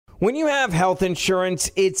When you have health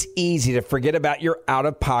insurance, it's easy to forget about your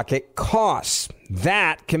out-of-pocket costs.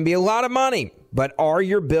 That can be a lot of money, but are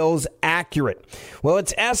your bills accurate? Well,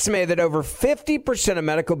 it's estimated that over 50% of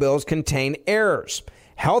medical bills contain errors.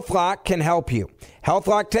 HealthLock can help you.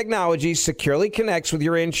 HealthLock technology securely connects with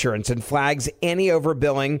your insurance and flags any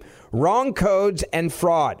overbilling, wrong codes, and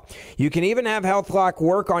fraud. You can even have HealthLock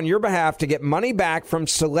work on your behalf to get money back from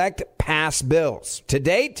select past bills. To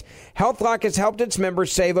date, HealthLock has helped its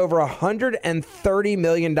members save over $130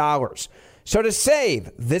 million. So to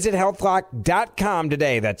save, visit healthlock.com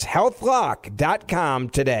today. That's healthlock.com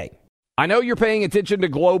today. I know you're paying attention to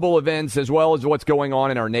global events as well as what's going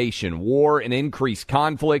on in our nation. War and increased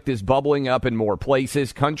conflict is bubbling up in more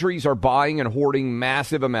places. Countries are buying and hoarding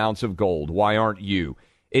massive amounts of gold. Why aren't you?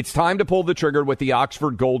 It's time to pull the trigger with the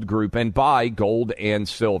Oxford Gold Group and buy gold and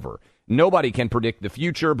silver. Nobody can predict the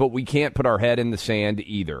future, but we can't put our head in the sand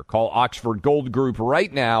either. Call Oxford Gold Group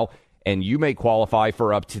right now, and you may qualify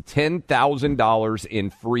for up to $10,000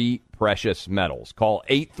 in free precious metals. Call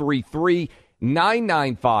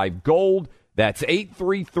 833-995-GOLD. That's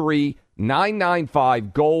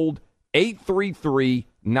 833-995-GOLD,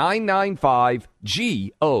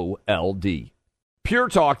 833-995-GOLD. Pure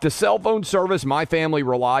Talk, the cell phone service my family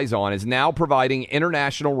relies on, is now providing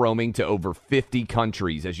international roaming to over 50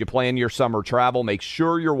 countries. As you plan your summer travel, make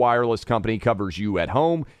sure your wireless company covers you at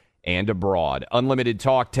home and abroad. Unlimited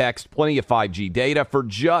talk, text, plenty of 5G data for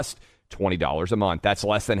just $20 a month. That's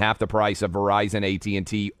less than half the price of Verizon,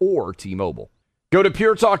 AT&T, or T-Mobile. Go to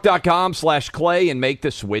puretalk.com/Clay and make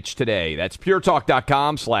the switch today. That's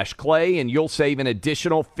puretalk.com/Clay, and you'll save an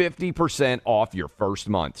additional 50% off your first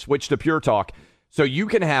month. Switch to Pure Talk so you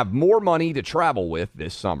can have more money to travel with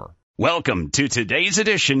this summer. Welcome to today's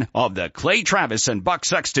edition of the Clay Travis and Buck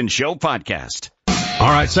Sexton Show podcast. All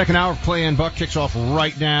right, second hour of Clay and Buck kicks off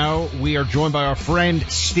right now. We are joined by our friend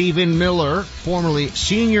Stephen Miller, formerly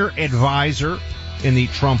senior advisor in the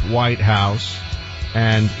Trump White House,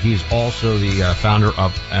 and he's also the founder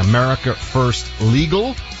of America First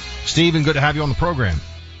Legal. Stephen, good to have you on the program.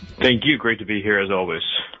 Thank you. Great to be here as always.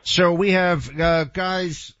 So we have,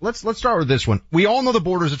 guys, let's start with this one. We all know the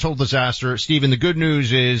border is a total disaster. Stephen, the good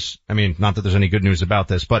news is, I mean, not that there's any good news about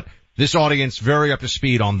this, but this audience very up to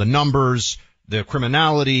speed on the numbers, the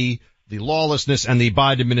criminality, the lawlessness, and the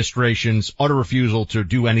Biden administration's utter refusal to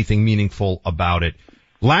do anything meaningful about it.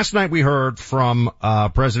 Last night we heard from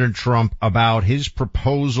President Trump about his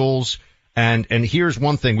proposals, and here's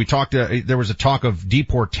one thing. We talked, there was a talk of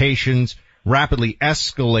deportations, rapidly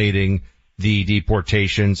escalating the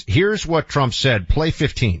deportations. Here's what Trump said. Play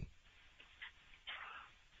 15.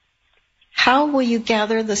 How will you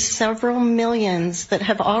gather the several millions that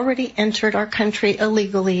have already entered our country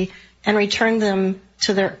illegally and return them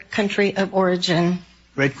to their country of origin?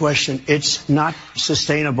 Great question. It's not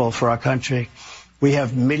sustainable for our country. We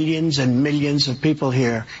have millions and millions of people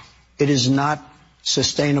here. It is not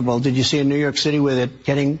sustainable. Did you see in New York City where they're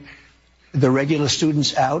getting the regular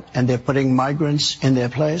students out and they're putting migrants in their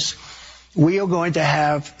place? We are going to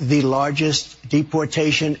have the largest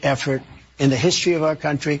deportation effort in the history of our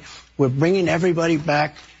country. We're bringing everybody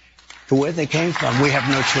back to where they came from. We have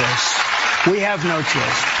no choice. We have no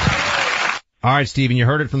choice. All right, Stephen, you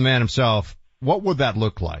heard it from the man himself. What would that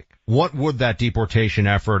look like? What would that deportation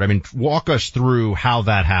effort, I mean, walk us through how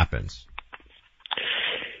that happens.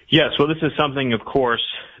 Yes, well, this is something, of course,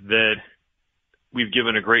 that we've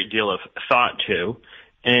given a great deal of thought to,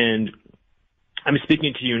 and I'm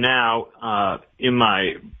speaking to you now in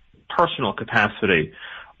my personal capacity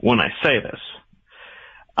when I say this.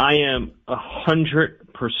 I am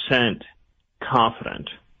 100% confident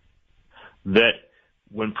that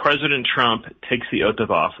when President Trump takes the oath of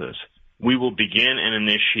office, we will begin and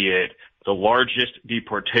initiate the largest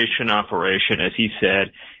deportation operation, as he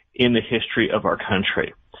said, in the history of our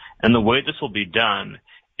country. And the way this will be done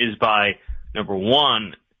is by, number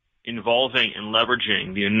one, involving and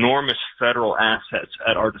leveraging the enormous federal assets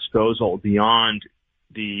at our disposal beyond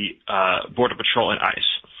the Border Patrol and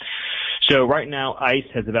ICE. So right now, ICE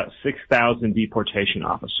has about 6,000 deportation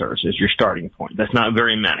officers as your starting point. That's not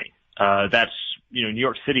very many. That's, New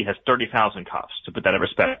York City has 30,000 cops, to put that in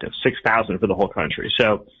perspective, 6,000 for the whole country.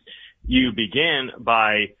 So you begin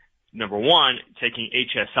by, number one, taking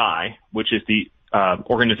HSI, which is the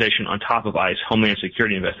organization on top of ICE, Homeland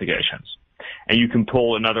Security Investigations. And you can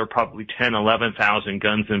pull another probably 10, 11,000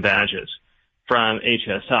 guns and badges from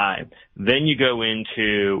HSI. Then you go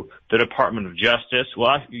into the Department of Justice.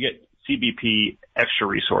 Well, you get CBP extra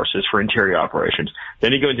resources for interior operations.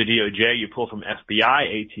 Then you go into DOJ, you pull from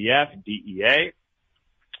FBI, ATF, DEA.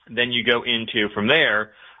 Then you go into, from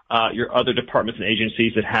there, your other departments and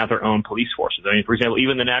agencies that have their own police forces. I mean, for example,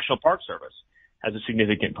 even the National Park Service has a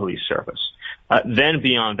significant police service. Then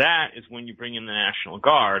beyond that is when you bring in the National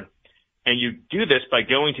Guard, and you do this by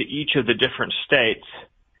going to each of the different states.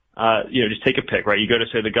 Just take a pick, right? You go to,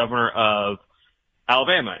 say, the governor of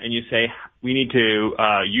Alabama, and you say, we need to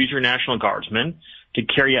use your National Guardsmen to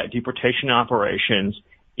carry out deportation operations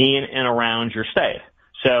in and around your state.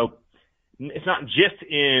 So it's not just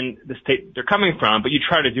in the state they're coming from, but you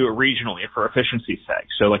try to do it regionally for efficiency's sake.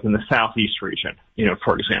 So like in the Southeast region,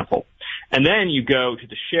 for example. And then you go to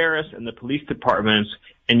the sheriffs and the police departments,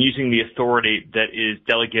 and using the authority that is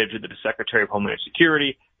delegated to the Secretary of Homeland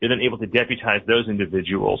Security, you're then able to deputize those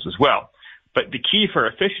individuals as well. But the key for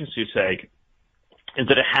efficiency's sake is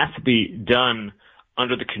that it has to be done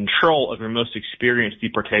under the control of your most experienced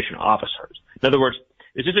deportation officers. In other words,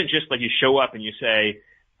 this isn't just like you show up and you say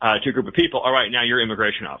to a group of people, all right, now you're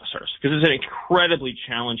immigration officers. Because it's an incredibly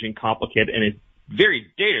challenging, complicated, and it's very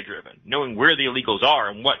data-driven, knowing where the illegals are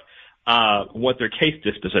and what their case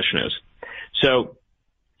disposition is. So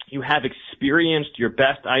you have experienced your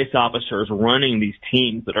best ICE officers running these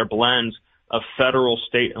teams that are blends of federal,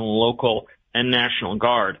 state, and local and National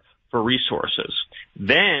Guard for resources.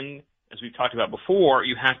 Then, as we've talked about before,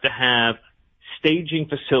 you have to have staging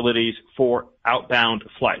facilities for outbound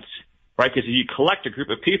flights, right? Because if you collect a group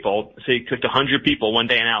of people, say you took 100 people one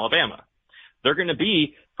day in Alabama, they're going to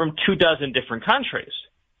be from 24 different countries.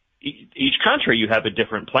 Each country, you have a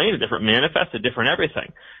different plane, a different manifest, a different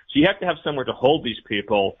everything. So you have to have somewhere to hold these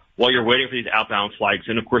people while you're waiting for these outbound flights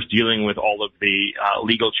and, of course, dealing with all of the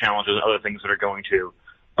legal challenges and other things that are going to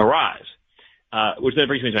arise. Which then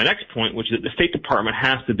brings me to my next point, which is that the State Department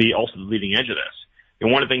has to be also the leading edge of this.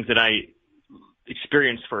 And one of the things that I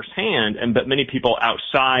experienced firsthand, but many people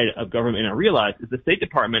outside of government may not realize, is the State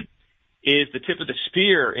Department is the tip of the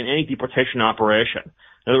spear in any deportation operation.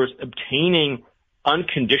 In other words, obtaining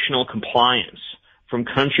unconditional compliance from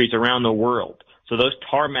countries around the world. So those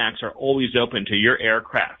tarmacs are always open to your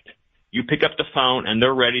aircraft. You pick up the phone and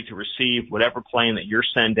they're ready to receive whatever plane that you're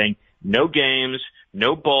sending. No games,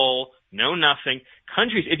 no bull, no nothing.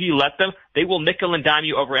 Countries, if you let them, they will nickel and dime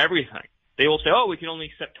you over everything. They will say, oh, we can only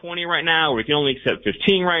accept 20 right now, or we can only accept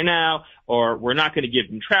 15 right now, or we're not going to give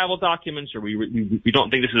them travel documents, or we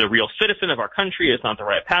don't think this is a real citizen of our country, it's not the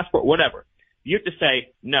right passport, whatever. You have to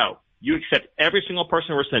say, no, you accept every single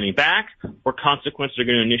person we're sending back, or consequences are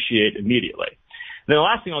going to initiate immediately. And then the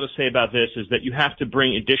last thing I'll just say about this is that you have to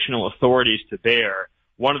bring additional authorities to bear.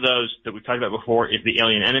 One of those that we've talked about before is the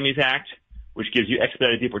Alien Enemies Act, which gives you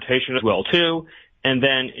expedited deportation as well, too. And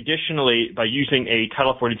then additionally, by using a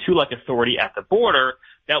Title 42-like authority at the border,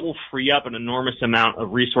 that will free up an enormous amount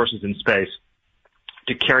of resources and space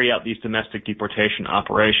to carry out these domestic deportation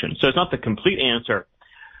operations. So it's not the complete answer,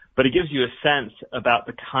 but it gives you a sense about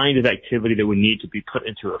the kind of activity that would need to be put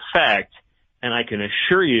into effect. And I can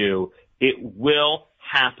assure you it will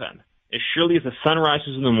happen. As surely as the sun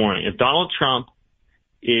rises in the morning, if Donald Trump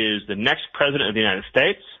is the next president of the United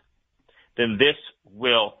States, then this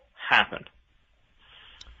will happen.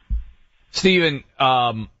 Stephen,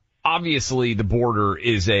 obviously the border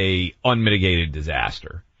is a unmitigated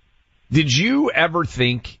disaster. Did you ever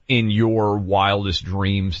think in your wildest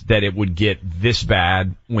dreams that it would get this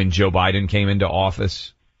bad when Joe Biden came into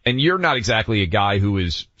office? And you're not exactly a guy who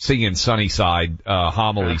is singing Sunnyside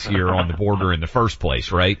homilies here on the border in the first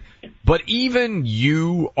place, right? But even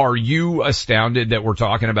you, are you astounded that we're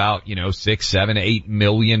talking about, 6, 7, 8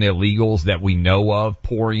 million illegals that we know of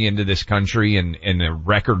pouring into this country in a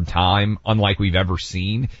record time, unlike we've ever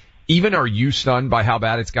seen? Even are you stunned by how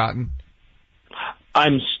bad it's gotten?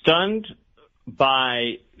 I'm stunned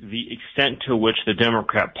by the extent to which the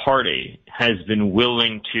Democrat Party has been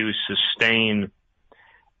willing to sustain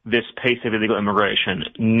this pace of illegal immigration,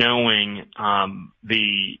 knowing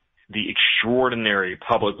the extraordinary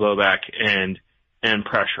public blowback and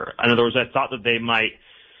pressure. In other words, I thought that they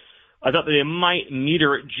might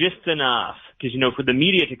meter it just enough, because for the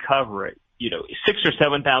media to cover it, 6,000 or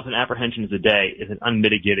 7,000 apprehensions a day is an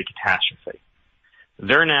unmitigated catastrophe.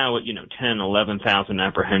 They're now at 10, 11,000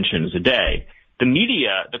 apprehensions a day. The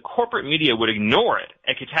media, the corporate media, would ignore it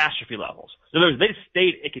at catastrophe levels. In other words, they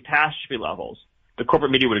stayed at catastrophe levels. The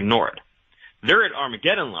corporate media would ignore it. They're at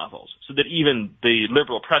Armageddon levels, so that even the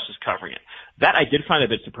liberal press is covering it. That I did find a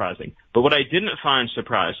bit surprising. But what I didn't find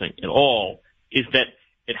surprising at all is that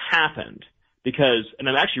it happened because, and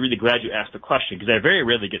I'm actually really glad you asked the question, because I very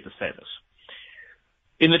rarely get to say this.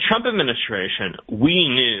 In the Trump administration, we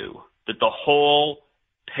knew that the whole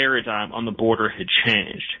paradigm on the border had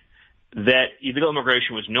changed, that illegal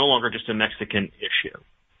immigration was no longer just a Mexican issue,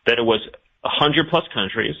 that it was 100-plus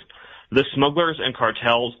countries, The smugglers and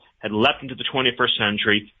cartels had leapt into the 21st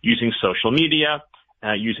century using social media,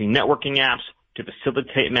 using networking apps to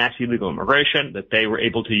facilitate mass illegal immigration, that they were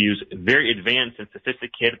able to use very advanced and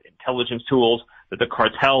sophisticated intelligence tools, that the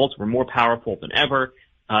cartels were more powerful than ever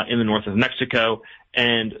in the north of Mexico,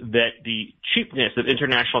 and that the cheapness of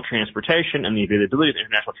international transportation and the availability of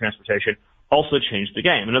international transportation also changed the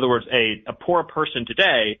game. In other words, a poor person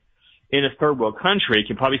today in a third world country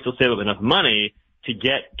can probably still save up enough money to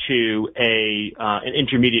get to an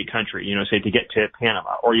intermediate country, say to get to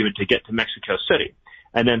Panama or even to get to Mexico City,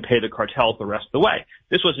 and then pay the cartels the rest of the way.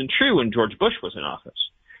 This wasn't true when George Bush was in office.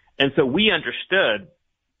 And so we understood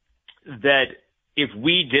that if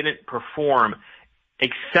we didn't perform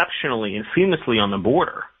exceptionally and seamlessly on the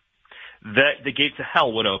border, that the gates of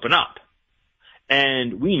hell would open up.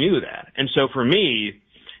 And we knew that. And so for me,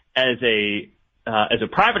 as a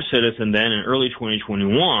private citizen then in early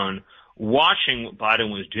 2021, watching what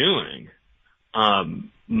Biden was doing,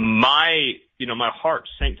 my heart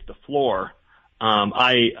sank to the floor.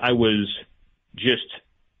 I was just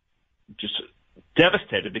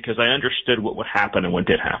devastated because I understood what would happen and what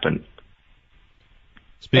did happen.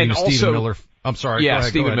 Speaking of Stephen Miller, I'm sorry. Yeah,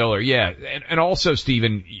 Stephen Miller. Yeah. And also,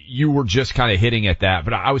 Stephen, you were just kind of hitting at that,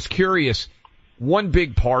 but I was curious. One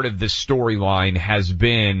big part of this storyline has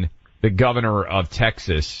been the governor of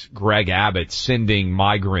Texas, Greg Abbott, sending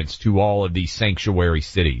migrants to all of these sanctuary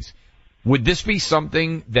cities. Would this be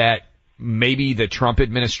something that maybe the Trump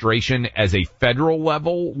administration as a federal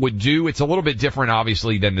level would do? It's a little bit different,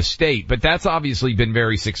 obviously, than the state, but that's obviously been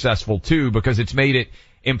very successful too, because it's made it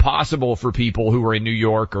impossible for people who are in New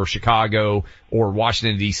York or Chicago or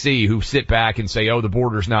Washington, D.C., who sit back and say, oh, the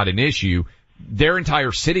border's not an issue. Their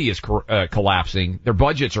entire city is collapsing. Their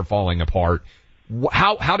budgets are falling apart.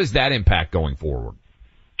 How does that impact going forward?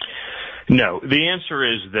 No, the answer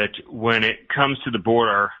is that when it comes to the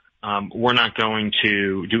border, we're not going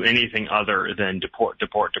to do anything other than deport.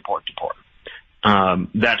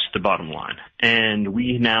 That's the bottom line. And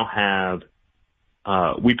we now have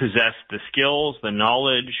we possess the skills, the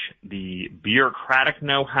knowledge, the bureaucratic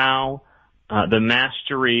know-how, the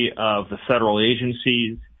mastery of the federal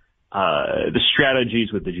agencies, the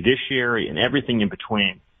strategies with the judiciary and everything in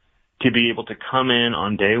between to be able to come in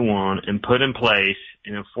on day one and put in place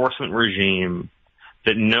an enforcement regime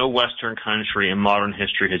that no Western country in modern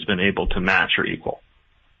history has been able to match or equal.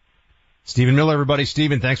 Stephen Miller, everybody.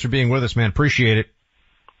 Stephen, thanks for being with us, man. Appreciate it.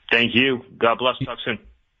 Thank you. God bless. Talk soon.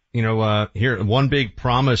 Here, one big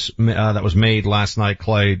promise that was made last night,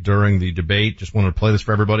 Clay, during the debate. Just wanted to play this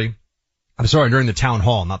for everybody. I'm sorry, during the town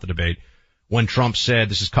hall, not the debate, when Trump said,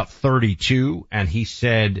 this is cut 32, and he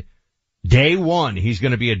said, day one, he's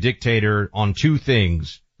going to be a dictator on two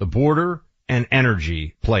things, the border and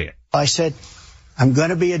energy. Play it. I said, I'm going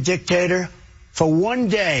to be a dictator for one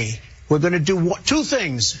day. We're going to do two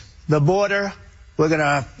things. The border, we're going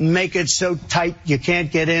to make it so tight you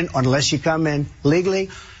can't get in unless you come in legally.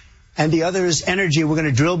 And the other is energy. We're going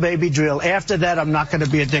to drill, baby, drill. After that, I'm not going to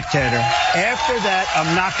be a dictator. After that,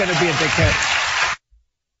 I'm not going to be a dictator.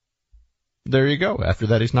 There you go. After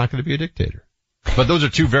that, he's not going to be a dictator. But those are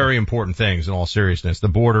two very important things in all seriousness. The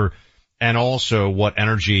border and also what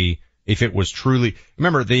energy, if it was truly,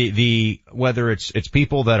 remember whether it's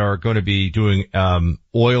people that are going to be doing,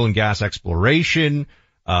 oil and gas exploration,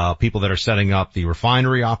 people that are setting up the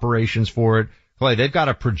refinery operations for it. Clay, they've got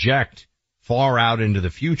to project far out into the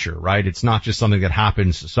future, right? It's not just something that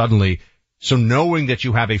happens suddenly. So knowing that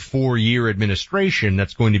you have a 4-year administration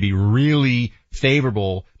that's going to be really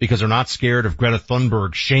favorable because they're not scared of Greta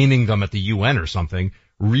Thunberg shaming them at the UN or something,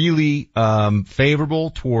 really favorable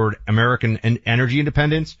toward American energy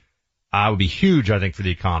independence, would be huge, I think, for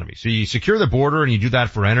the economy. So you secure the border and you do that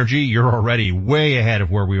for energy, you're already way ahead of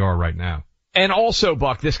where we are right now. And also,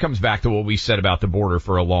 Buck, this comes back to what we said about the border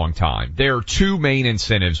for a long time. There are two main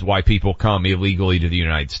incentives why people come illegally to the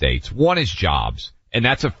United States. One is jobs, and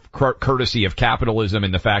that's a courtesy of capitalism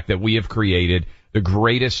and the fact that we have created the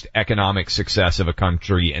greatest economic success of a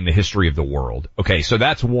country in the history of the world. Okay, so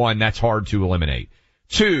that's one, that's hard to eliminate.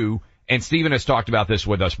 Two, and Stephen has talked about this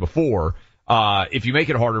with us before, if you make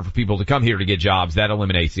it harder for people to come here to get jobs, that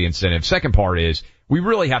eliminates the incentive. Second part is we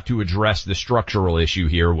really have to address the structural issue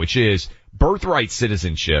here, which is birthright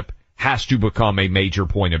citizenship has to become a major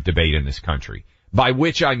point of debate in this country. By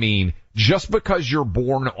which I mean, just because you're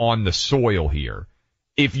born on the soil here,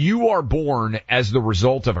 if you are born as the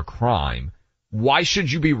result of a crime, why should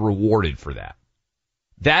you be rewarded for that?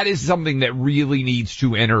 That is something that really needs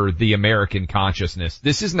to enter the American consciousness.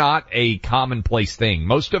 This is not a commonplace thing.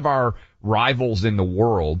 Most of our rivals in the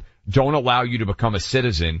world don't allow you to become a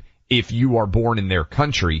citizen if you are born in their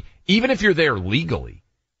country, even if you're there legally.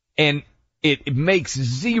 And it makes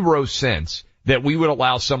zero sense that we would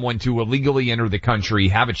allow someone to illegally enter the country,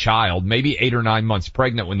 have a child, maybe 8 or 9 months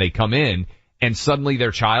pregnant when they come in, and suddenly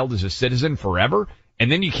their child is a citizen forever.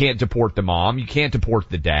 And then you can't deport the mom. You can't deport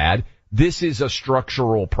the dad. This is a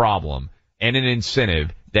structural problem and an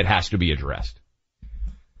incentive that has to be addressed.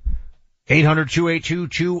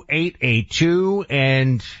 800-282-2882.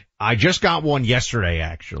 And I just got one yesterday,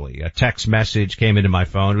 actually. A text message came into my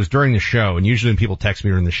phone. It was during the show. And usually when people text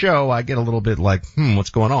me during the show, I get a little bit like,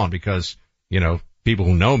 what's going on? Because, people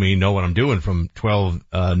who know me know what I'm doing from 12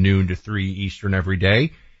 noon to 3 Eastern every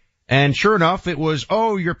day. And sure enough, it was,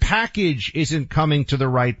 your package isn't coming to the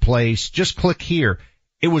right place. Just click here.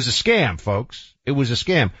 It was a scam, folks. It was a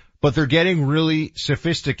scam. But they're getting really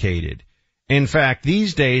sophisticated. In fact,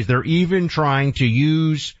 these days, they're even trying to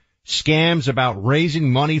use scams about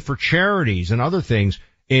raising money for charities and other things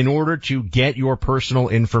in order to get your personal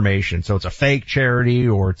information. So it's a fake charity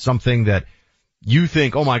or it's something that you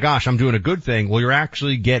think, oh my gosh, I'm doing a good thing. Well, you're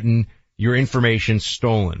actually getting your information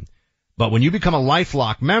stolen. But when you become a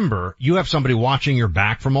LifeLock member, you have somebody watching your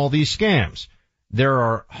back from all these scams. There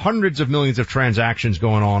are hundreds of millions of transactions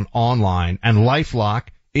going on online, and LifeLock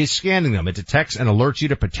is scanning them. It detects and alerts you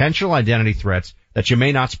to potential identity threats that you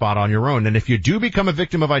may not spot on your own. And if you do become a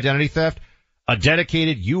victim of identity theft, a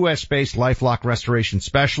dedicated U.S.-based LifeLock restoration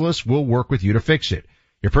specialist will work with you to fix it.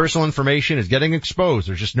 Your personal information is getting exposed.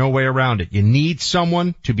 There's just no way around it. You need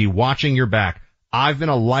someone to be watching your back. I've been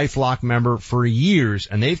a LifeLock member for years,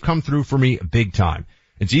 and they've come through for me big time.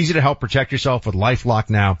 It's easy to help protect yourself with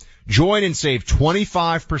LifeLock now. Join and save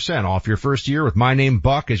 25% off your first year with my name,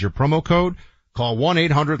 Buck, as your promo code. Call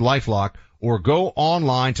 1-800-LifeLock or go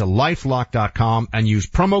online to LifeLock.com and use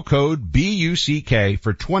promo code BUCK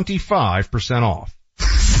for 25% off.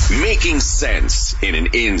 Making sense in an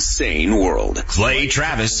insane world. Clay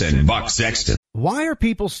Travis and Buck Sexton. Why are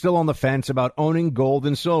people still on the fence about owning gold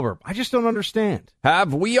and silver? I just don't understand.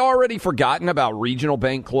 Have we already forgotten about regional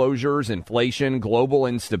bank closures, inflation, global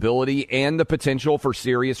instability, and the potential for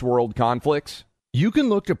serious world conflicts? You can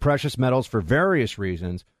look to precious metals for various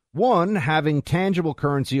reasons. 1, having tangible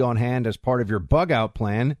currency on hand as part of your bug-out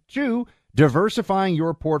plan. 2, diversifying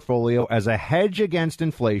your portfolio as a hedge against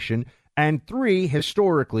inflation. And 3,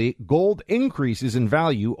 historically, gold increases in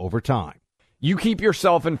value over time. You keep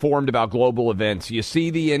yourself informed about global events. You see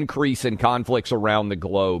the increase in conflicts around the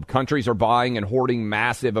globe. Countries are buying and hoarding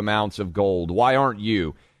massive amounts of gold. Why aren't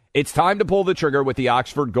you? It's time to pull the trigger with the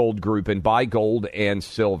Oxford Gold Group and buy gold and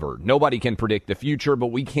silver. Nobody can predict the future,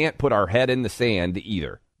 but we can't put our head in the sand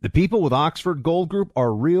either. The people with Oxford Gold Group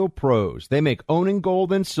are real pros. They make owning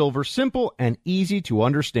gold and silver simple and easy to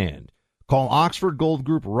understand. Call Oxford Gold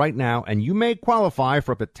Group right now, and you may qualify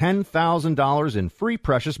for up to $10,000 in free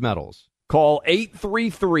precious metals. Call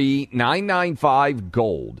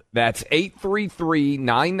 833-995-GOLD. That's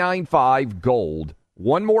 833-995-GOLD.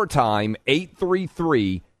 One more time,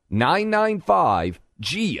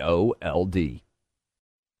 833-995-GOLD.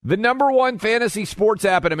 The number one fantasy sports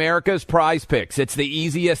app in America is Prize Picks. It's the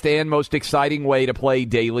easiest and most exciting way to play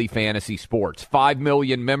daily fantasy sports. 5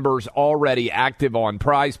 million members already active on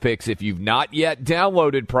Prize Picks. If you've not yet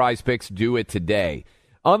downloaded Prize Picks, do it today.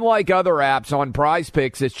 Unlike other apps, on Prize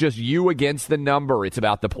Picks, it's just you against the number. It's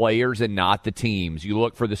about the players and not the teams. You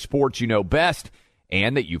look for the sports you know best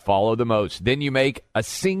and that you follow the most. Then you make a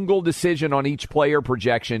single decision on each player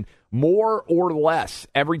projection, more or less.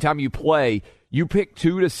 Every time you play, you pick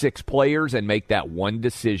 2 to 6 players and make that one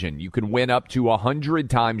decision. You can win up to 100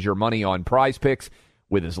 times your money on Prize Picks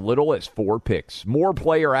with as little as 4 picks. More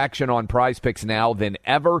player action on Prize Picks now than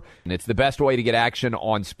ever, and it's the best way to get action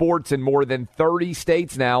on sports in more than 30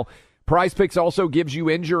 states now. Prize Picks also gives you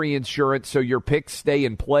injury insurance so your picks stay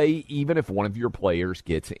in play even if one of your players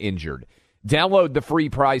gets injured. Download the free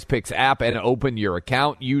Prize Picks app and open your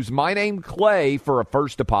account. Use my name, Clay, for a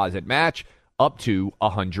first deposit match up to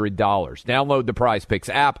 $100. Download the Prize Picks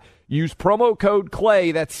app. Use promo code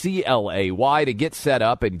CLAY, that's C-L-A-Y, to get set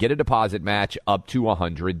up and get a deposit match up to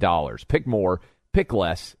 $100. Pick more, pick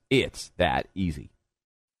less. It's that easy.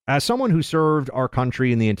 As someone who served our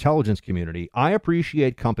country in the intelligence community, I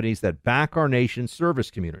appreciate companies that back our nation's service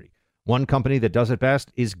community. One company that does it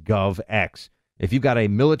best is GovX. If you've got a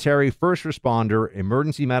military, first responder,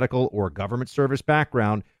 emergency medical, or government service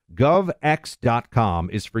background, GovX.com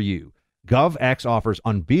is for you. GovX offers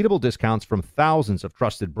unbeatable discounts from thousands of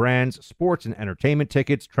trusted brands, sports and entertainment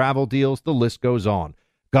tickets, travel deals, the list goes on.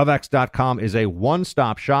 GovX.com is a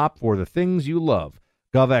one-stop shop for the things you love.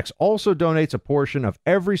 GovX also donates a portion of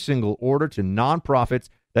every single order to nonprofits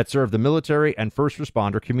that serve the military and first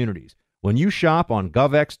responder communities. When you shop on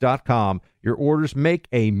GovX.com, your orders make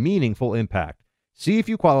a meaningful impact. See if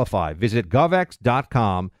you qualify. Visit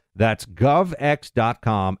govx.com. That's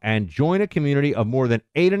govx.com, and join a community of more than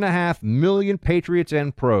 8.5 million patriots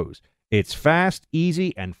and pros. It's fast,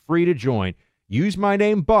 easy, and free to join. Use my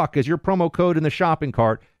name, Buck, as your promo code in the shopping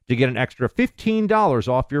cart to get an extra $15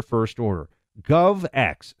 off your first order.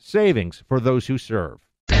 GovX, savings for those who serve.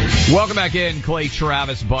 Welcome back in, Clay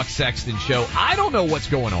Travis, Buck Sexton Show. I don't know what's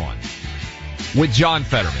going on with John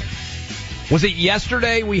Fetterman. Was it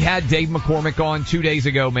yesterday we had Dave McCormick on, 2 days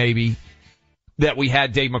ago maybe, that we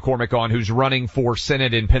had Dave McCormick on, who's running for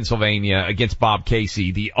Senate in Pennsylvania against Bob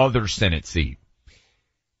Casey, the other Senate seat.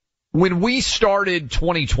 When we started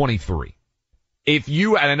 2023, if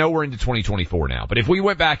you, and I know we're into 2024 now, but if we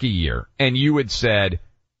went back a year and you had said,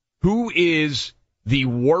 who is the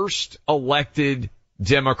worst elected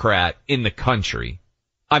Democrat in the country,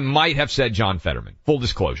 I might have said John Fetterman, full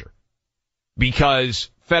disclosure, because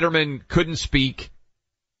Fetterman couldn't speak.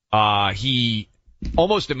 He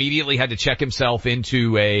almost immediately had to check himself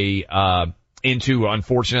into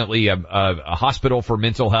unfortunately a hospital for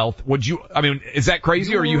mental health. Is that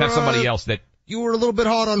crazy, or you have somebody else that? You were a little bit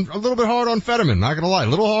hard on Fetterman, not gonna lie. A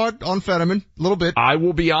little hard on Fetterman, a little bit. I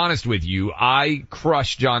will be honest with you, I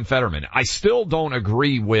crushed John Fetterman. I still don't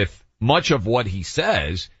agree with much of what he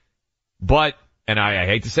says, but, and I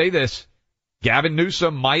hate to say this, Gavin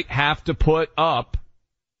Newsom might have to put up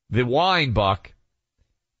the wine, Buck.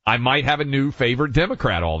 I might have a new favorite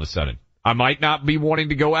Democrat all of a sudden. I might not be wanting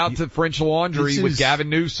to go out to French Laundry with Gavin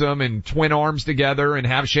Newsom and twin arms together and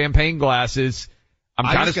have champagne glasses. I'm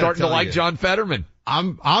kind of starting to like John Fetterman.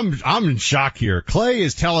 I'm in shock here. Clay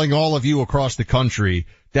is telling all of you across the country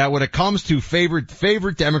that when it comes to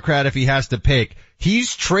favorite Democrat, if he has to pick,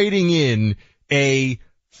 he's trading in a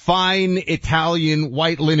fine Italian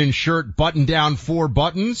white linen shirt buttoned down 4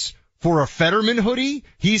 buttons for a Fetterman hoodie.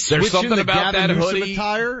 He's switching There's something the about Gavin that Newsom hoodie,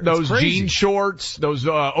 attire. those jean shorts, those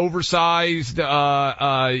oversized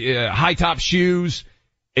high top shoes.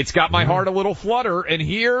 It's got my heart a little flutter. And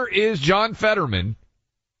here is John Fetterman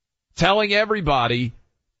telling everybody,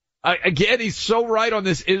 again, he's so right on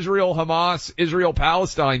this Israel-Hamas,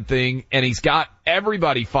 Israel-Palestine thing, and he's got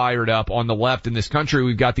everybody fired up on the left in this country.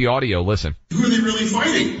 We've got the audio. Listen. Who are they really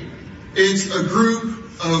fighting? It's a group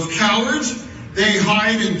of cowards. They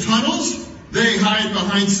hide in tunnels. They hide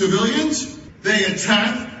behind civilians. They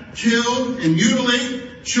attack, kill, and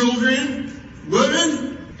mutilate children,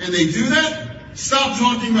 women, and they do that. Stop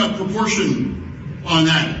talking about proportion on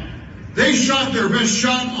that. They shot their best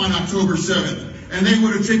shot on October 7th, and they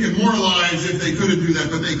would have taken more lives if they couldn't do that,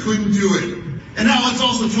 but they couldn't do it. And now let's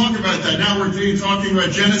also talk about that. Now we're talking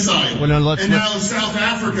about genocide. Now South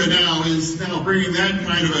Africa is bringing that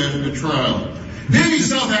kind of a trial. Maybe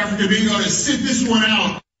South Africa being able to sit this one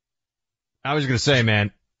out. I was going to say,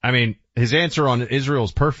 man, I mean, his answer on Israel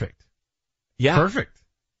is perfect. Yeah. Perfect.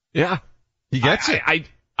 Yeah. He gets it.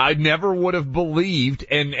 I never would have believed,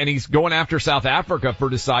 and he's going after South Africa for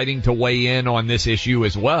deciding to weigh in on this issue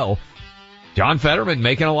as well. John Fetterman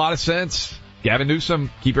making a lot of sense. Gavin Newsom,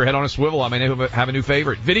 keep your head on a swivel. I may have a new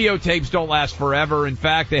favorite. Videotapes don't last forever. In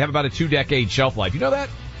fact, they have about a 2-decade shelf life. You know that?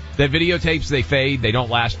 That videotapes, they fade. They don't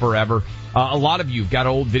last forever. A lot of you have got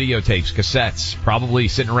old videotapes, cassettes, probably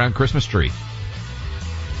sitting around Christmas tree.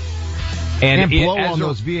 And blow on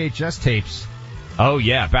those VHS tapes. Oh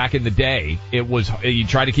yeah, back in the day, it was, you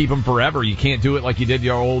try to keep them forever. You can't do it like you did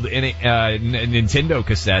your old Nintendo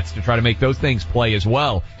cassettes to try to make those things play as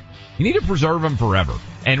well. You need to preserve them forever.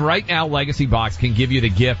 And right now, Legacy Box can give you the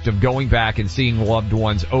gift of going back and seeing loved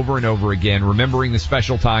ones over and over again, remembering the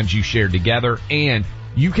special times you shared together, and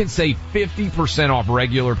you can save 50% off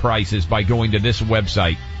regular prices by going to this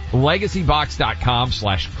website,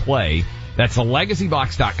 legacybox.com/clay. That's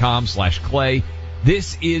legacybox.com/clay.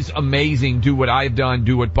 This is amazing. Do what I've done.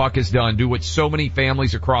 Do what Buck has done. Do what so many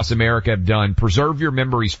families across America have done. Preserve your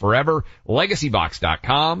memories forever.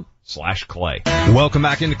 Legacybox.com/clay. Welcome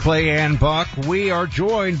back into Clay and Buck. We are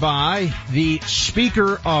joined by the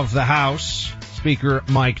Speaker of the House. Speaker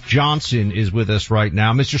Mike Johnson is with us right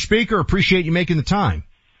now. Mr. Speaker, appreciate you making the time.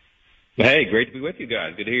 Hey, great to be with you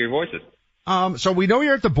guys. Good to hear your voices. So we know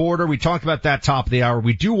you're at the border. We talked about that top of the hour.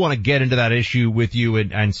 We do want to get into that issue with you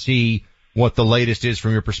and see what the latest is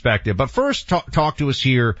from your perspective. But first, talk to us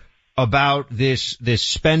here about this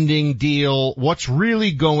spending deal. What's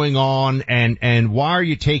really going on, and why are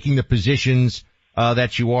you taking the positions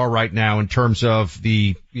that you are right now in terms of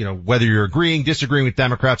the, whether you're agreeing, disagreeing with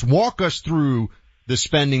Democrats? Walk us through the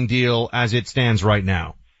spending deal as it stands right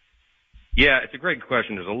now. Yeah, it's a great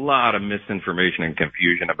question. There's a lot of misinformation and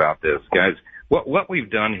confusion about this, guys. What we've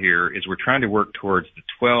done here is we're trying to work towards the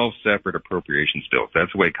 12 separate appropriations bills. That's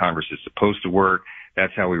the way Congress is supposed to work.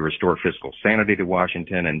 That's how we restore fiscal sanity to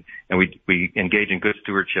Washington, and we engage in good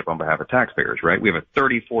stewardship on behalf of taxpayers, right? We have a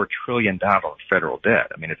 $34 trillion federal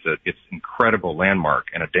debt. I mean, it's an incredible landmark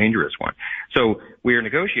and a dangerous one. So we are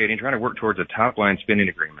negotiating, trying to work towards a top-line spending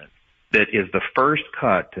agreement that is the first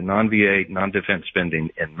cut to non-VA, non-defense spending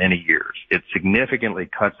in many years. It significantly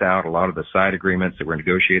cuts out a lot of the side agreements that were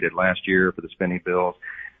negotiated last year for the spending bills.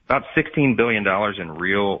 About $16 billion in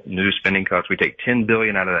real new spending cuts. We take $10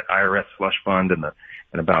 billion out of that IRS slush fund and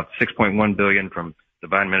about $6.1 billion from the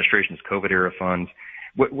Biden administration's COVID era funds.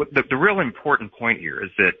 The real important point here is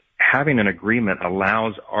that having an agreement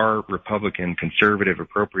allows our Republican conservative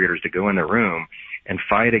appropriators to go in the room and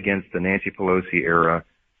fight against the Nancy Pelosi era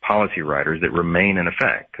policy riders that remain in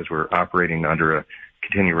effect, because we're operating under a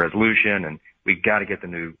continuing resolution and we've got to get the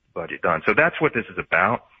new budget done. So that's what this is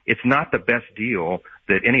about. It's not the best deal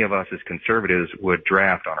that any of us as conservatives would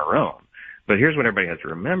draft on our own. But here's what everybody has to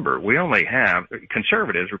remember.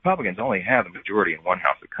 Conservatives, Republicans only have the majority in one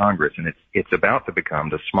house of Congress, and it's about to become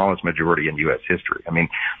the smallest majority in U.S. history. I mean,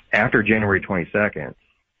 after January 22nd,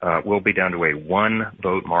 we'll be down to a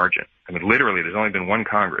one-vote margin. I mean, literally, there's only been one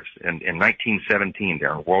Congress in 1917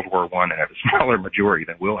 during World War I that had a smaller majority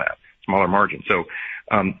than we'll have, smaller margin. So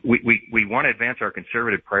we want to advance our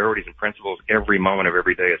conservative priorities and principles every moment of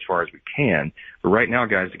every day as far as we can. But right now,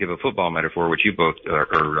 guys, to give a football metaphor, which you both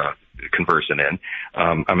are conversant in,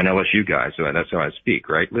 I'm an LSU guy, so that's how I speak,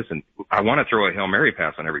 right? Listen, I want to throw a Hail Mary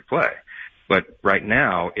pass on every play. But right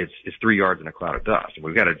now, it's 3 yards in a cloud of dust.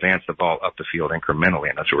 We've got to advance the ball up the field incrementally,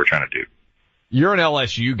 and that's what we're trying to do. You're an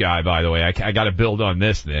LSU guy, by the way. I got to build on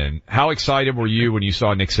this then. How excited were you when you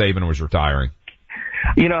saw Nick Saban was retiring?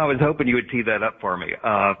 You know, I was hoping you would tee that up for me.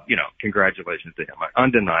 Congratulations to him.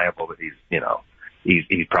 Undeniable that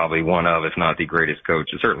he's probably one of, if not the greatest coach,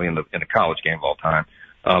 certainly in the college game of all time.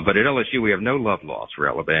 But at LSU, we have no love lost for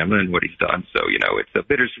Alabama and what he's done. So, it's a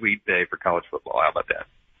bittersweet day for college football. How about that?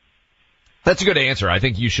 That's a good answer. I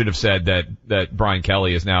think you should have said that Brian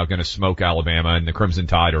Kelly is now going to smoke Alabama and the Crimson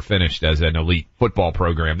Tide are finished as an elite football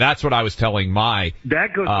program. That's what I was telling my...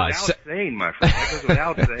 That goes without saying, my friend. That goes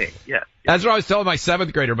without saying. Yeah. That's what I was telling my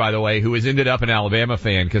 7th grader, by the way, who has ended up an Alabama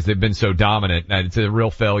fan because they've been so dominant. And it's a real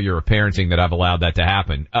failure of parenting that I've allowed that to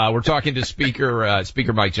happen. We're talking to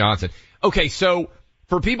Speaker Mike Johnson. Okay, so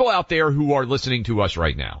for people out there who are listening to us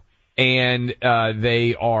right now and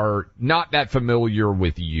they are not that familiar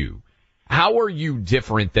with you, how are you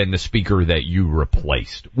different than the speaker that you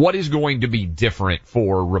replaced? What is going to be different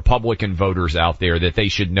for Republican voters out there that they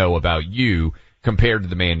should know about you compared to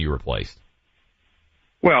the man you replaced?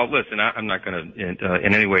 Well, listen, I'm not going to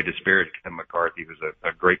in any way disparage Kevin McCarthy, who's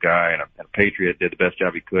a great guy and a patriot, did the best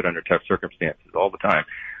job he could under tough circumstances all the time.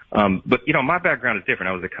 But my background is different.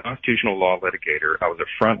 I was a constitutional law litigator. I was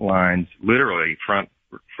a frontline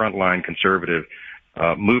conservative,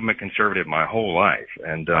 movement conservative my whole life.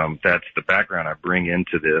 And that's the background I bring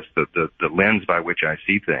into this. The lens by which I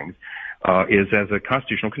see things is as a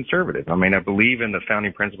constitutional conservative. I mean, I believe in the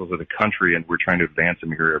founding principles of the country, and we're trying to advance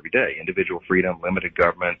them here every day. Individual freedom, limited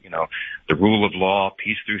government, the rule of law,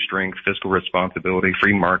 peace through strength, fiscal responsibility,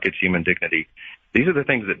 free markets, human dignity. These are the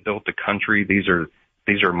things that built the country. These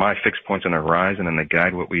are my fixed points on the horizon, and they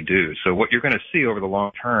guide what we do. So what you're going to see over the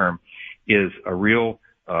long term is a real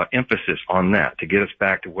emphasis on that to get us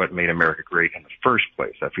back to what made America great in the first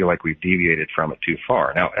place. I feel like we've deviated from it too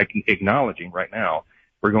far. Now, acknowledging right now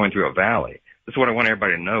we're going through a valley. This is what I want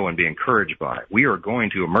everybody to know and be encouraged by. We are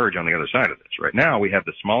going to emerge on the other side of this. Right now, we have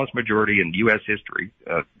the smallest majority in U.S. history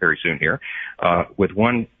very soon here, with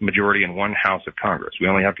one majority in one house of Congress. We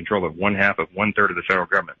only have control of 1/2 of 1/3 of the federal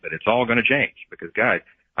government, but it's all going to change because, guys,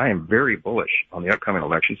 I am very bullish on the upcoming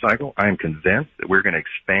election cycle. I am convinced that we're going to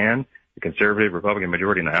expand the conservative Republican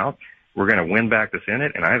majority in the House. We're going to win back the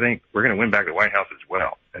Senate, and I think we're going to win back the White House as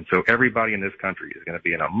well. And so everybody in this country is going to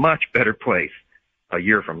be in a much better place a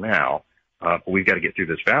year from now. But we've got to get through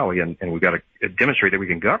this valley, and we've got to demonstrate that we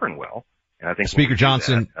can govern well. And I think Speaker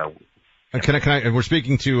Johnson, we're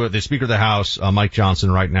speaking to the Speaker of the House, Mike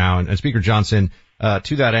Johnson, right now, and Speaker Johnson,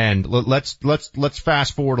 to that end, let's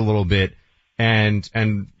fast forward a little bit and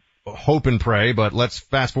hope and pray, but let's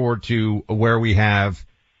fast forward to where we have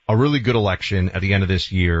a really good election at the end of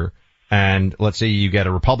this year. And let's say you get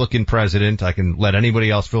a Republican president. I can let anybody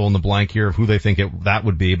else fill in the blank here of who they think that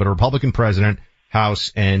would be, but a Republican president,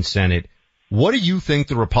 House and Senate. What do you think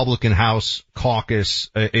the Republican House caucus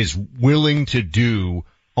is willing to do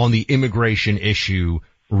on the immigration issue,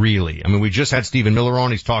 really? I mean, we just had Stephen Miller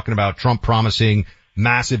on. He's talking about Trump promising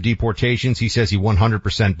massive deportations. He says he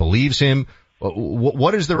 100% believes him.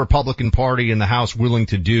 What is the Republican Party in the House willing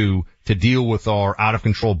to do to deal with our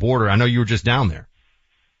out-of-control border? I know you were just down there.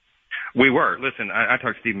 We were. Listen, I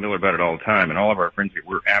talk to Stephen Miller about it all the time, and all of our friends here,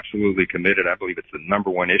 we're absolutely committed. I believe it's the number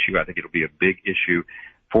one issue. I think it'll be a big issue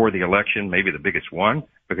for the election, maybe the biggest one,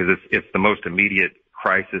 because it's the most immediate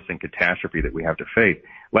crisis and catastrophe that we have to face.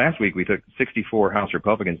 Last week, we took 64 House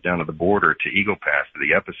Republicans down to the border to Eagle Pass, to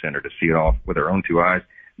the epicenter, to see it all with our own two eyes.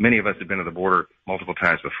 Many of us have been to the border multiple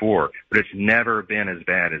times before, but it's never been as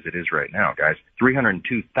bad as it is right now, guys.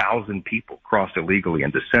 302,000 people crossed illegally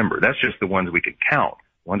in December. That's just the ones we could count,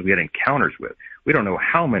 ones we had encounters with. We don't know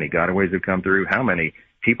how many gotaways have come through, how many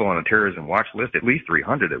people on a terrorism watch list, at least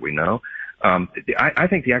 300 that we know. I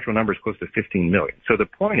think the actual number is close to 15 million. So the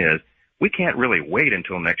point is, we can't really wait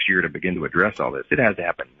until next year to begin to address all this. It has to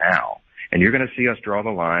happen now. And you're going to see us draw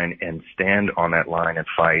the line and stand on that line and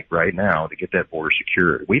fight right now to get that border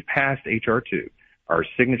secured. We passed H.R. 2, our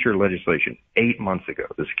signature legislation, 8 months ago,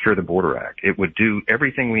 the Secure the Border Act. It would do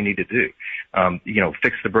everything we need to do.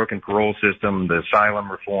 Fix the broken parole system, the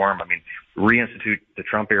asylum reform. I mean, reinstitute the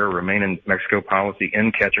Trump era remain in Mexico policy,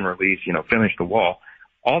 end catch and release, finish the wall.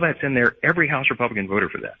 All that's in there. Every House Republican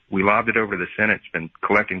voted for that. We lobbed it over to the Senate. It's been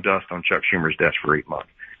collecting dust on Chuck Schumer's desk for 8 months.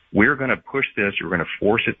 We're going to push this. We're going to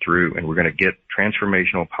force it through, and we're going to get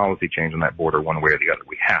transformational policy change on that border one way or the other.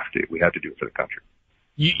 We have to. We have to do it for the country.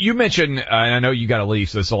 You mentioned, and I know you got to leave,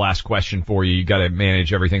 so this is the last question for you. You got to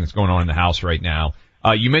manage everything that's going on in the House right now.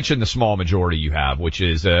 You mentioned the small majority you have, which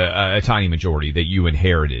is a tiny majority that you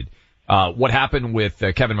inherited. What happened with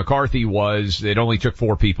Kevin McCarthy was it only took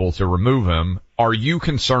 4 people to remove him. Are you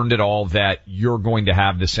concerned at all that you're going to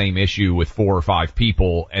have the same issue with 4 or 5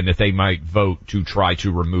 people and that they might vote to try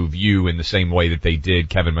to remove you in the same way that they did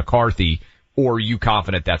Kevin McCarthy? Or are you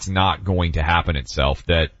confident that's not going to happen itself,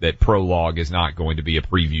 that prologue is not going to be a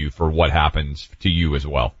preview for what happens to you as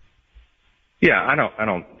well? Yeah, I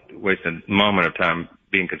don't waste a moment of time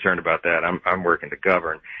being concerned about that. I'm working to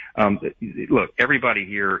govern. Look, everybody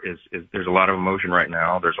here is there's a lot of emotion right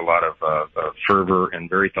now. There's a lot of fervor and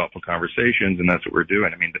very thoughtful conversations, and that's what we're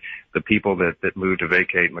doing. I mean, the people that moved to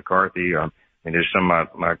vacate McCarthy, there's some of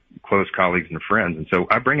my close colleagues and friends. And so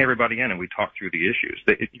I bring everybody in and we talk through the issues.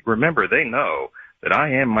 Remember, they know that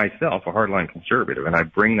I am myself a hardline conservative, and I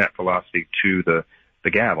bring that philosophy to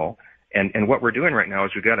the gavel. And what we're doing right now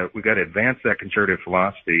is we've got to advance that conservative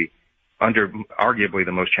philosophy under arguably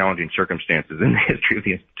the most challenging circumstances in the history of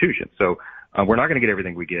the institution. So we're not going to get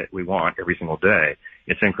everything we want every single day.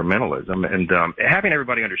 It's incrementalism, and having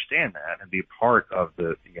everybody understand that and be a part of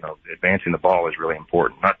the advancing the ball is really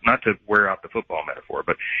important. Not to wear out the football metaphor,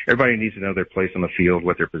 but everybody needs to know their place on the field,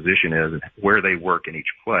 what their position is, and where they work in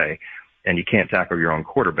each play. And you can't tackle your own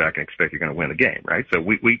quarterback and expect you're going to win the game, right? So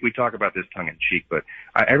we talk about this tongue in cheek, but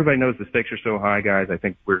everybody knows the stakes are so high, guys. I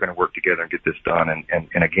think we're going to work together and get this done.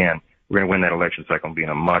 And again, we're going to win that election cycle and be in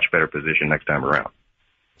a much better position next time around.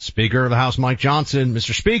 Speaker of the House, Mike Johnson.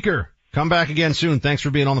 Mr. Speaker, come back again soon. Thanks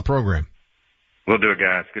for being on the program. We'll do it,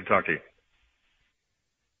 guys. Good to talk to you.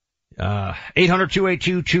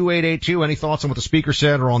 800-282-2882. Any thoughts on what the speaker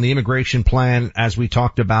said or on the immigration plan as we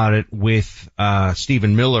talked about it with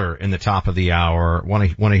Stephen Miller in the top of the hour?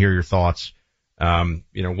 Want to hear your thoughts.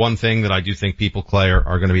 One thing that I do think people, Clay,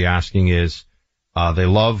 are going to be asking is they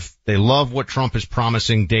love what Trump is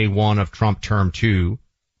promising day one of Trump term 2,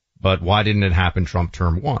 but why didn't it happen Trump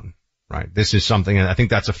term 1? Right? This is something, and I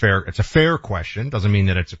think it's a fair question. Doesn't mean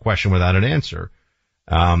that it's a question without an answer.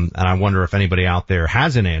 And I wonder if anybody out there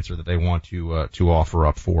has an answer that they want to offer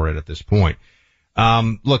up for it at this point.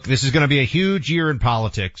 Look, this is going to be a huge year in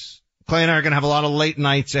politics. Clay and I are going to have a lot of late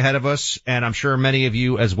nights ahead of us, and I'm sure many of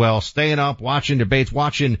you as well, staying up, watching debates,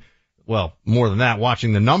 watching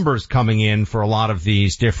the numbers coming in for a lot of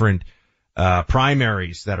these different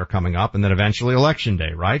primaries that are coming up, and then eventually election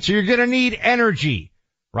day, right? So you're going to need energy.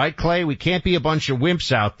 Right, Clay? We can't be a bunch of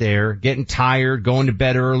wimps out there getting tired, going to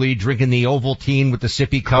bed early, drinking the Ovaltine with the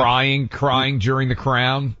sippy cup. Crying during the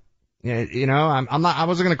Crown. Yeah, I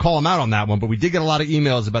wasn't going to call him out on that one, but we did get a lot of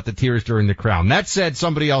emails about the tears during the Crown. That said,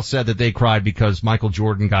 somebody else said that they cried because Michael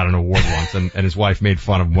Jordan got an award once and his wife made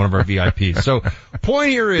fun of one of our VIPs. So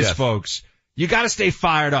point here is, yes, folks, you got to stay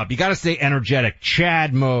fired up. You got to stay energetic.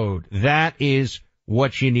 Chad mode. That is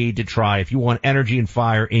what you need to try if you want energy and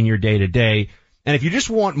fire in your day to day. And if you just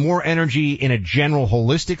want more energy in a general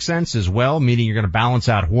holistic sense as well, meaning you're going to balance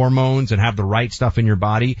out hormones and have the right stuff in your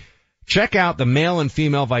body, check out the male and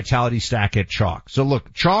female vitality stack at Chalk. So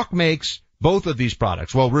look, Chalk makes both of these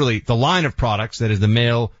products. Well, really, the line of products that is the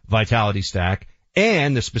male vitality stack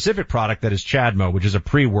and the specific product that is Chad Mode, which is a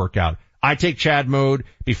pre-workout. I take Chad Mode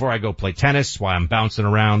before I go play tennis, while I'm bouncing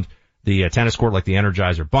around the tennis court like the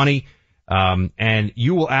Energizer Bunny. And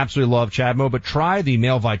you will absolutely love Chad Mode, but try the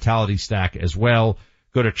male vitality stack as well.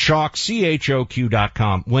 Go to Chalk,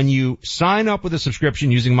 CHOQ.com. When you sign up with a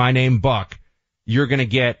subscription using my name, Buck, you're going to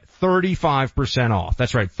get 35% off.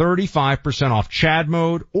 That's right, 35% off Chad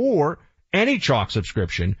Mode or any Chalk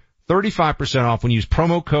subscription. 35% off when you use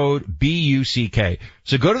promo code BUCK.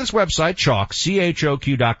 So go to this website, Chalk,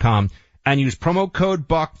 CHOQ.com, and use promo code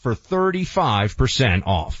Buck for 35%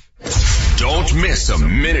 off. Don't miss a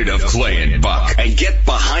minute of Clay and Buck and get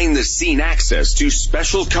behind-the-scene access to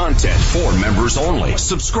special content for members only.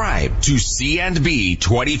 Subscribe to C&B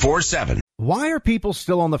 24/7. Why are people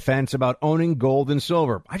still on the fence about owning gold and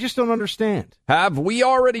silver? I just don't understand. Have we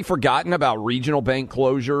already forgotten about regional bank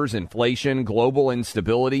closures, inflation, global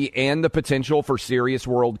instability, and the potential for serious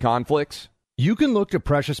world conflicts? You can look to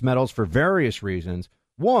precious metals for various reasons.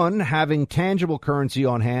 1, having tangible currency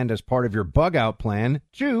on hand as part of your bug-out plan.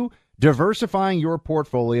 2, diversifying your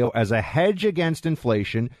portfolio as a hedge against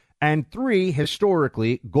inflation. And 3,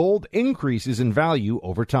 historically, gold increases in value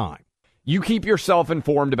over time. You keep yourself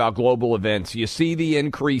informed about global events. You see the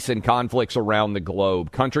increase in conflicts around the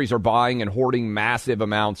globe. Countries are buying and hoarding massive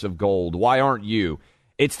amounts of gold. Why aren't you?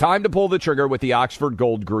 It's time to pull the trigger with the Oxford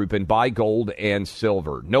Gold Group and buy gold and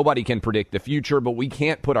silver. Nobody can predict the future, but we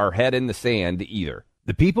can't put our head in the sand either.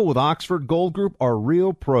 The people with Oxford Gold Group are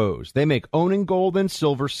real pros. They make owning gold and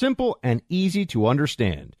silver simple and easy to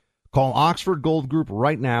understand. Call Oxford Gold Group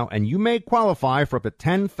right now, and you may qualify for up to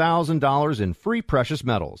 $10,000 in free precious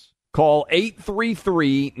metals. Call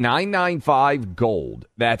 833-995-GOLD.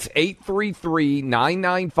 That's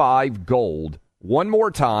 833-995-GOLD. One more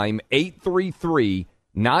time,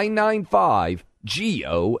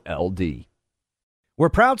 833-995-GOLD. We're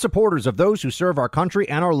proud supporters of those who serve our country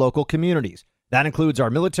and our local communities. That includes our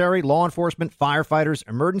military, law enforcement, firefighters,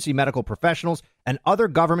 emergency medical professionals, and other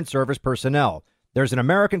government service personnel. There's an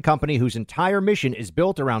American company whose entire mission is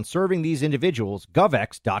built around serving these individuals,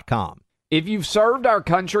 GovX.com. If you've served our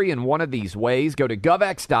country in one of these ways, go to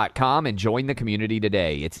GovX.com and join the community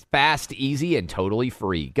today. It's fast, easy, and totally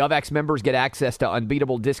free. GovX members get access to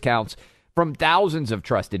unbeatable discounts from thousands of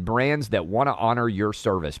trusted brands that want to honor your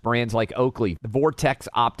service. Brands like Oakley, Vortex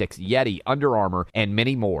Optics, Yeti, Under Armour, and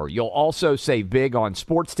many more. You'll also save big on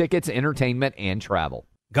sports tickets, entertainment, and travel.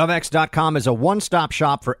 GovX.com is a one-stop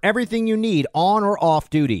shop for everything you need on or off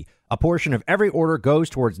duty. A portion of every order goes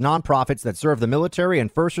towards nonprofits that serve the military and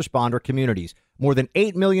first responder communities. More than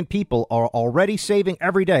 8 million people are already saving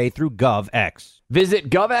every day through GovX. Visit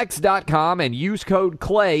GovX.com and use code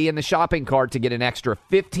CLAY in the shopping cart to get an extra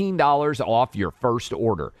 $15 off your first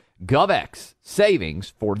order. GovX,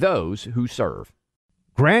 savings for those who serve.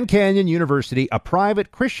 Grand Canyon University, a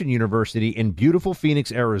private Christian university in beautiful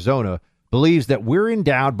Phoenix, Arizona, believes that we're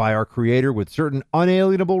endowed by our Creator with certain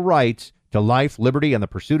unalienable rights to life, liberty, and the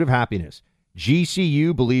pursuit of happiness.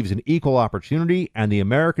 GCU believes in equal opportunity, and the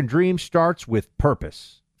American dream starts with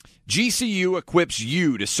purpose. GCU equips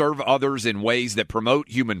you to serve others in ways that promote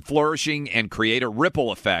human flourishing and create a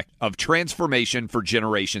ripple effect of transformation for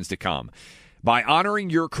generations to come. By honoring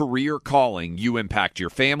your career calling, you impact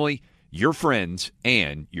your family, your friends,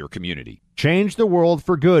 and your community. Change the world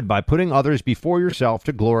for good by putting others before yourself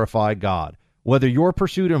to glorify God. Whether your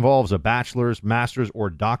pursuit involves a bachelor's, master's,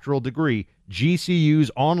 or doctoral degree,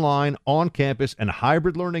 GCU's online, on-campus, and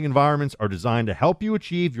hybrid learning environments are designed to help you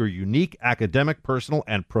achieve your unique academic, personal,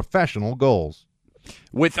 and professional goals.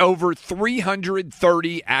 With over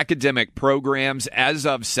 330 academic programs as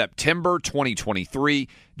of September 2023,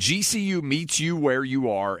 GCU meets you where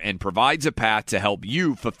you are and provides a path to help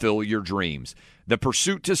you fulfill your dreams. The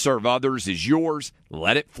pursuit to serve others is yours.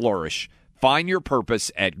 Let it flourish. Find your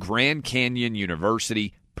purpose at Grand Canyon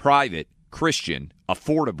University, private, Christian,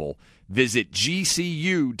 affordable. Visit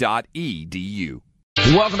gcu.edu.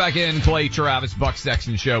 Welcome back in, Clay Travis, Buck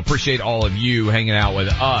Sexton Show. Appreciate all of you hanging out with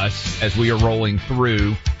us as we are rolling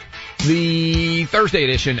through the Thursday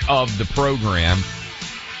edition of the program.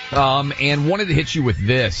 And wanted to hit you with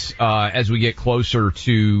this as we get closer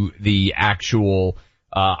to the actual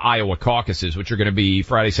Iowa caucuses, which are going to be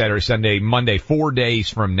Friday, Saturday, Sunday, Monday, 4 days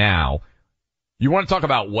from now. You want to talk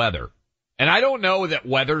about weather. And I don't know that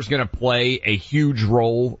weather's going to play a huge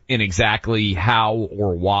role in exactly how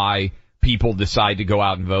or why people decide to go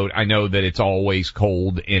out and vote. I know that it's always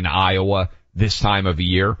cold in Iowa this time of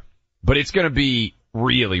year, but it's going to be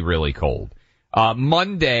really, really cold.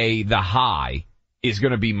 Monday, the high is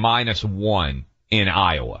going to be -1 in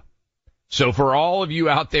Iowa. So for all of you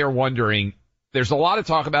out there wondering, there's a lot of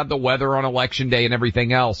talk about the weather on Election Day and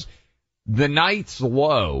everything else. The night's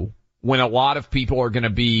low, when a lot of people are going to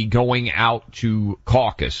be going out to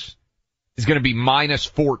caucus, is going to be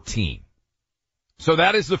 -14. So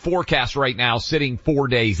that is the forecast right now, sitting 4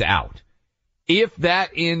 days out. if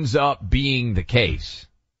that ends up being the case,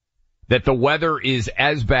 that the weather is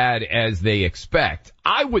as bad as they expect,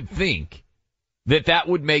 I would think that that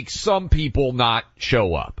would make some people not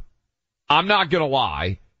show up. I'm not going to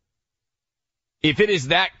lie. If it is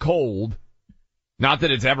that cold, not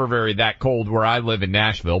that it's ever that cold where I live in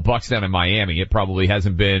Nashville, Buckstown and Miami, it probably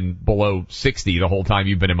hasn't been below 60 the whole time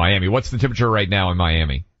you've been in Miami. What's the temperature right now in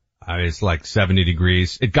Miami? It's like 70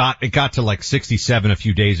 degrees. It got to like 67 a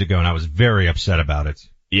few days ago, and I was very upset about it.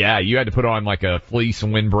 Yeah, you had to put on like a fleece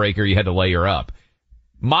and windbreaker. You had to layer up.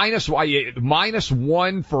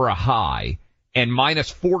 -1 for a high and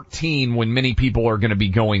 -14 when many people are going to be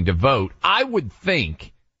going to vote. I would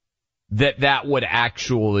think that would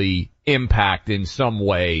actually impact in some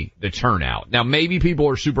way the turnout. Now, maybe people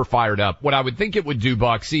are super fired up. What I would think it would do,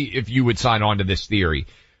 Buck, see if you would sign on to this theory.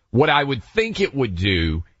 What I would think it would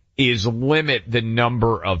do is limit the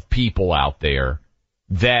number of people out there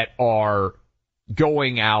that are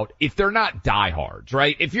going out, if they're not diehards,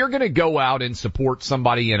 right? If you're going to go out and support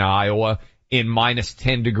somebody in Iowa in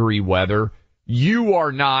 -10 degree weather, you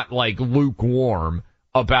are not like lukewarm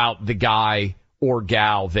about the guy or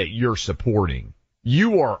gal that you're supporting.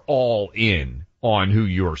 You are all in on who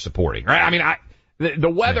you're supporting, right? I mean, the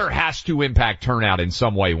weather has to impact turnout in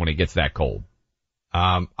some way when it gets that cold.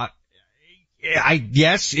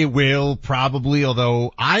 Yes, it will probably,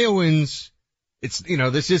 although Iowans, it's,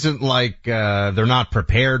 this isn't like, they're not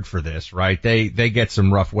prepared for this, right? They get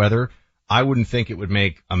some rough weather. I wouldn't think it would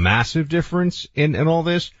make a massive difference in all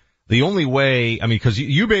this. The only way, cause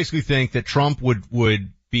you basically think that Trump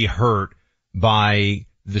would be hurt by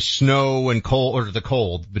the snow and cold, or the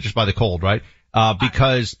cold, but just by the cold, right?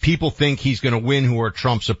 Because people think he's going to win who are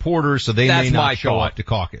Trump supporters, so they may not show up to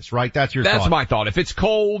caucus, right? That's your thought. That's my thought. If it's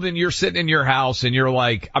cold and you're sitting in your house and you're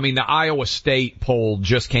like, the Iowa State poll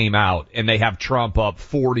just came out and they have Trump up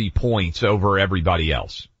 40 points over everybody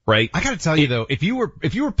else, right? I gotta tell you though, if you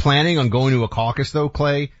were planning on going to a caucus though,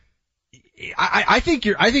 Clay, I think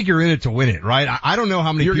you're in it to win it, right? I don't know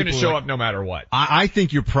how many you're people going to show up no matter what. I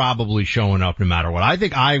think you're probably showing up no matter what. I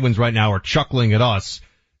think Iowans right now are chuckling at us,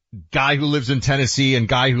 guy who lives in Tennessee and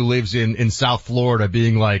guy who lives in South Florida,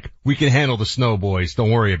 being like, we can handle the snow, boys. Don't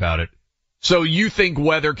worry about it. So you think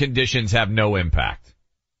weather conditions have no impact?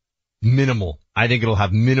 Minimal. I think it'll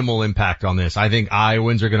have minimal impact on this. I think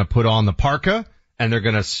Iowans are going to put on the parka. And they're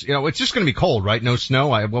gonna, it's just gonna be cold, right? No snow.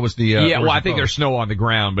 What was the? I think there's snow on the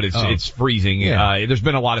ground, but it's freezing. Yeah. There's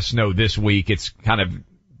been a lot of snow this week. It's kind of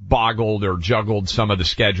boggled or juggled some of the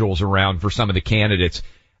schedules around for some of the candidates.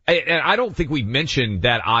 And I don't think we mentioned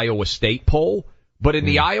that Iowa State poll, but in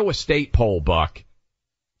the Iowa State poll, Buck,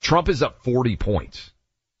 Trump is up 40 points.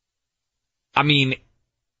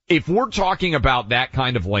 If we're talking about that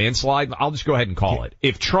kind of landslide, I'll just go ahead and call it.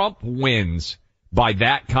 If Trump wins by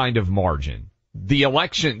that kind of margin, the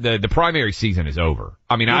election, the primary season is over.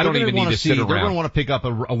 I don't even need to sit around. They're going to want to pick up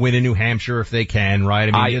a win in New Hampshire if they can,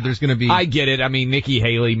 right? There's going to be. I get it. Nikki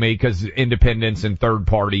Haley because independents and third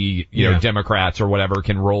party, Democrats or whatever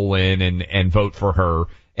can roll in and vote for her.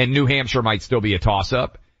 And New Hampshire might still be a toss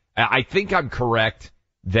up. I think I'm correct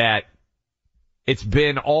that it's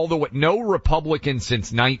been no Republican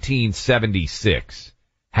since 1976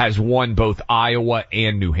 has won both Iowa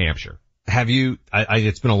and New Hampshire. Have you,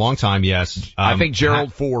 it's been a long time, yes. I think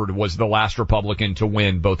Gerald Ford was the last Republican to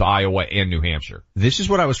win both Iowa and New Hampshire. This is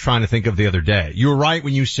what I was trying to think of the other day. You were right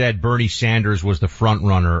when you said Bernie Sanders was the front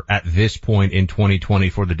runner at this point in 2020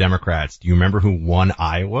 for the Democrats. Do you remember who won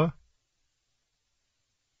Iowa?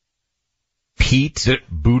 Pete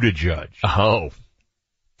Buttigieg. Oh.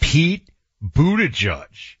 Pete Buttigieg.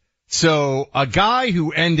 So a guy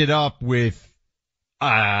who ended up with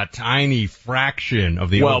a tiny fraction of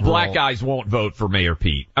the overall. Black guys won't vote for Mayor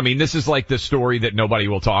Pete. This is like the story that nobody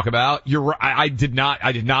will talk about. You're right. I did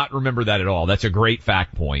not remember that at all. That's a great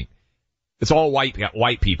fact point. It's all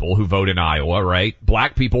white people who vote in Iowa, right?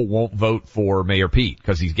 Black people won't vote for Mayor Pete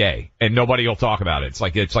because he's gay, and nobody will talk about it.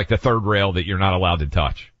 It's like the third rail that you're not allowed to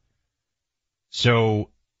touch. So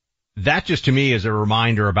that just to me is a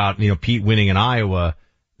reminder about, Pete winning in Iowa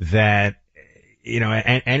that,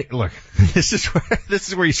 and look, this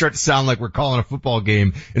is where you start to sound like we're calling a football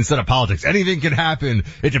game instead of politics. Anything can happen.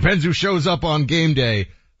 It depends who shows up on game day.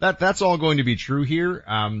 That's all going to be true here.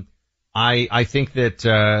 I think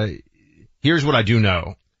that, here's what I do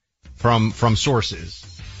know from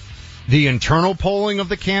sources. The internal polling of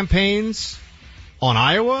the campaigns on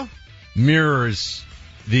Iowa mirrors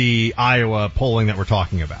the Iowa polling that we're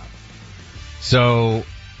talking about. So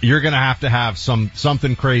you're going to have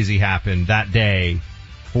something crazy happen that day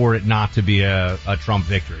for it not to be a Trump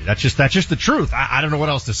victory. That's just the truth. I don't know what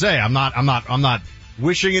else to say. I'm not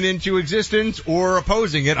wishing it into existence or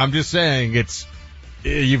opposing it. I'm just saying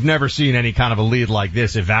you've never seen any kind of a lead like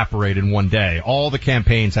this evaporate in one day. All the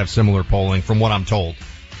campaigns have similar polling from what I'm told.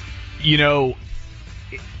 You know,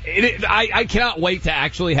 I cannot wait to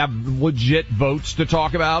actually have legit votes to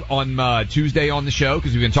talk about on Tuesday on the show,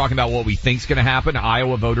 because we've been talking about what we think is going to happen.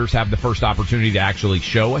 Iowa voters have the first opportunity to actually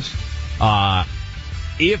show us.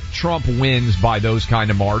 If Trump wins by those kind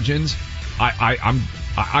of margins,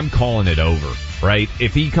 I'm calling it over, right?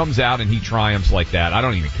 If he comes out and he triumphs like that, I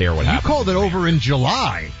don't even care what happens. You called it over in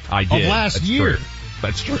July of last year.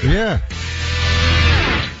 That's true. Yeah.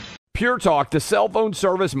 Pure Talk, the cell phone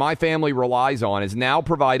service my family relies on, is now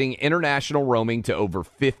providing international roaming to over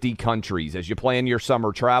 50 countries. As you plan your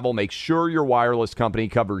summer travel, make sure your wireless company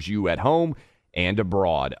covers you at home and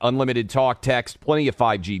abroad. Unlimited talk, text, plenty of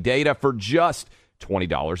 5G data for just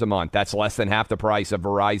 $20 a month. That's less than half the price of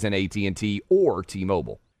Verizon, AT&T, or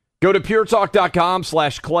T-Mobile. Go to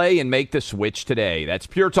puretalk.com/Clay and make the switch today. That's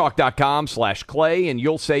puretalk.com/Clay, and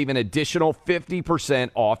you'll save an additional 50%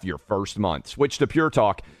 off your first month. Switch to Pure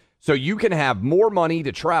Talk so you can have more money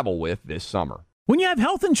to travel with this summer. When you have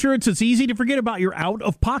health insurance, it's easy to forget about your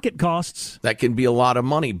out-of-pocket costs. That can be a lot of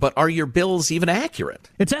money, but are your bills even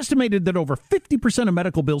accurate? It's estimated that over 50% of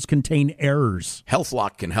medical bills contain errors.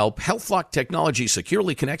 HealthLock can help. HealthLock technology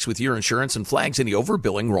securely connects with your insurance and flags any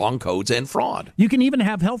overbilling, wrong codes, and fraud. You can even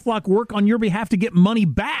have HealthLock work on your behalf to get money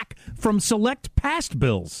back from select past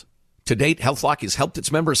bills. To date, HealthLock has helped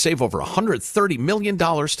its members save over $130 million.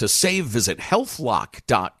 To save, visit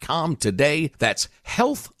healthlock.com today. That's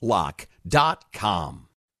healthlock.com.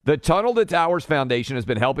 The Tunnel to Towers Foundation has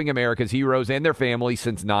been helping America's heroes and their families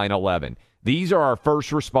since 9/11. These are our first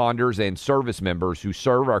responders and service members who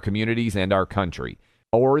serve our communities and our country,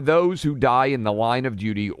 or those who die in the line of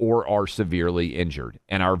duty or are severely injured,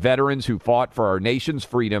 and our veterans who fought for our nation's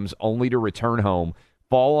freedoms only to return home,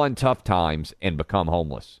 fall on tough times, and become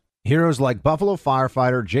homeless. Heroes like Buffalo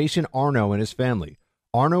firefighter Jason Arno and his family.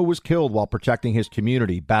 Arno was killed while protecting his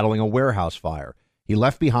community, battling a warehouse fire. He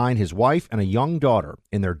left behind his wife and a young daughter.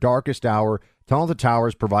 In their darkest hour, Tunnel to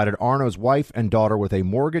Towers provided Arno's wife and daughter with a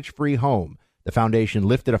mortgage-free home. The foundation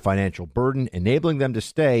lifted a financial burden, enabling them to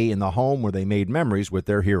stay in the home where they made memories with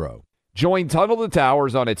their hero. Join Tunnel to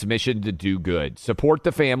Towers on its mission to do good. Support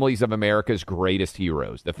the families of America's greatest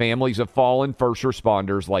heroes, the families of fallen first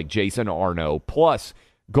responders like Jason Arno, plus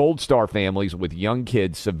Gold Star families with young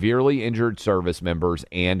kids, severely injured service members,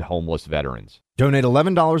 and homeless veterans. Donate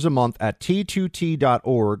 $11 a month at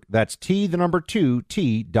T2T.org. That's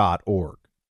T2T.org.